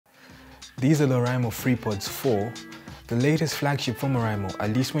These are the Oraimo Freepods 4, the latest flagship from Oraimo,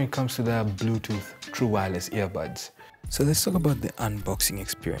 at least when it comes to their Bluetooth true wireless earbuds. So let's talk about the unboxing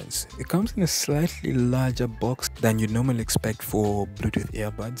experience. It comes in a slightly larger box than you'd normally expect for Bluetooth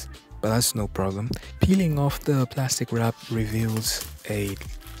earbuds, but that's no problem. Peeling off the plastic wrap reveals a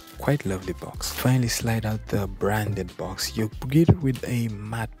quite lovely box. Finally slide out the branded box. You're greeted with a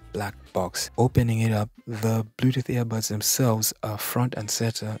matte black box. Opening it up, the Bluetooth earbuds themselves are front and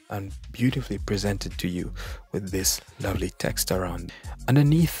center and beautifully presented to you with this lovely text around.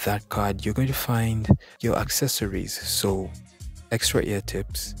 Underneath that card, you're going to find your accessories, so extra ear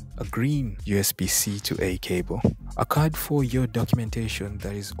tips, a green USB-C to A cable, a card for your documentation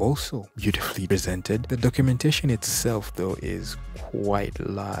that is also beautifully presented. The documentation itself though is quite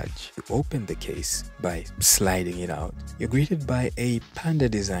large. You open the case by sliding it out. You're greeted by a panda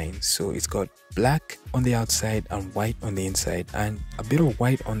design, so it's got black on the outside and white on the inside, and a bit of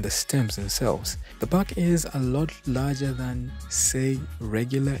white on the stems themselves. The back is a lot larger than, say,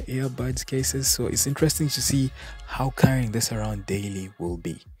 regular earbuds cases, so it's interesting to see how carrying this around daily will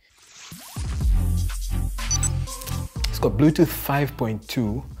be. It's got Bluetooth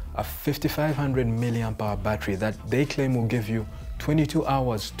 5.2, a 5500 mAh battery that they claim will give you 22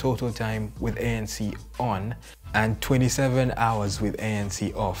 hours total time with ANC on and 27 hours with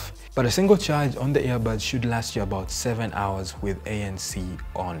ANC off. But a single charge on the earbuds should last you about 7 hours with ANC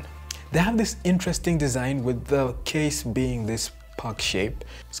on. They have this interesting design with the case being this puck shape.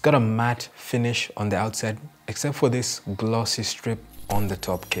 It's got a matte finish on the outside except for this glossy strip on the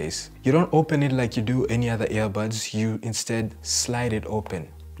top case. You don't open it like you do any other earbuds, you instead slide it open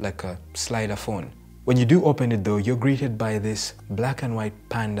like a slider phone. When you do open it though, you're greeted by this black and white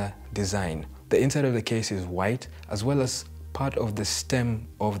panda design. The inside of the case is white as well as part of the stem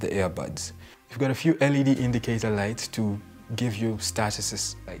of the earbuds. You've got a few LED indicator lights to give you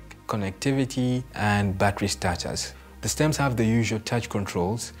statuses like connectivity and battery status. The stems have the usual touch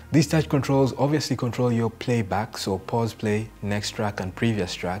controls. These touch controls obviously control your playback, so pause play, next track and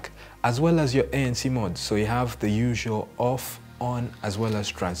previous track, as well as your ANC modes. So you have the usual off, on, as well as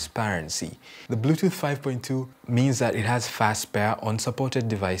transparency. The Bluetooth 5.2 means that it has fast pair on supported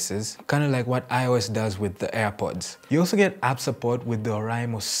devices, kind of like what iOS does with the AirPods. You also get app support with the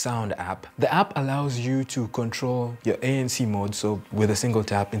Oraimo Sound app. The app allows you to control your ANC mode, so with a single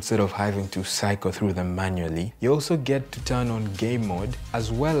tap instead of having to cycle through them manually. You also get to turn on game mode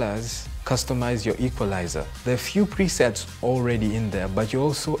as well as customize your equalizer. There are a few presets already in there, but you're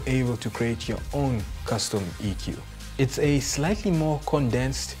also able to create your own custom EQ. It's a slightly more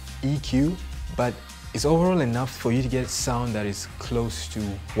condensed EQ, but it's overall enough for you to get sound that is close to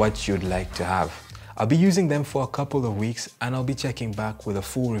what you'd like to have. I'll be using them for a couple of weeks and I'll be checking back with a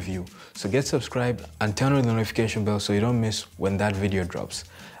full review. So get subscribed and turn on the notification bell so you don't miss when that video drops.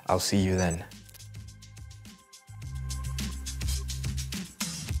 I'll see you then.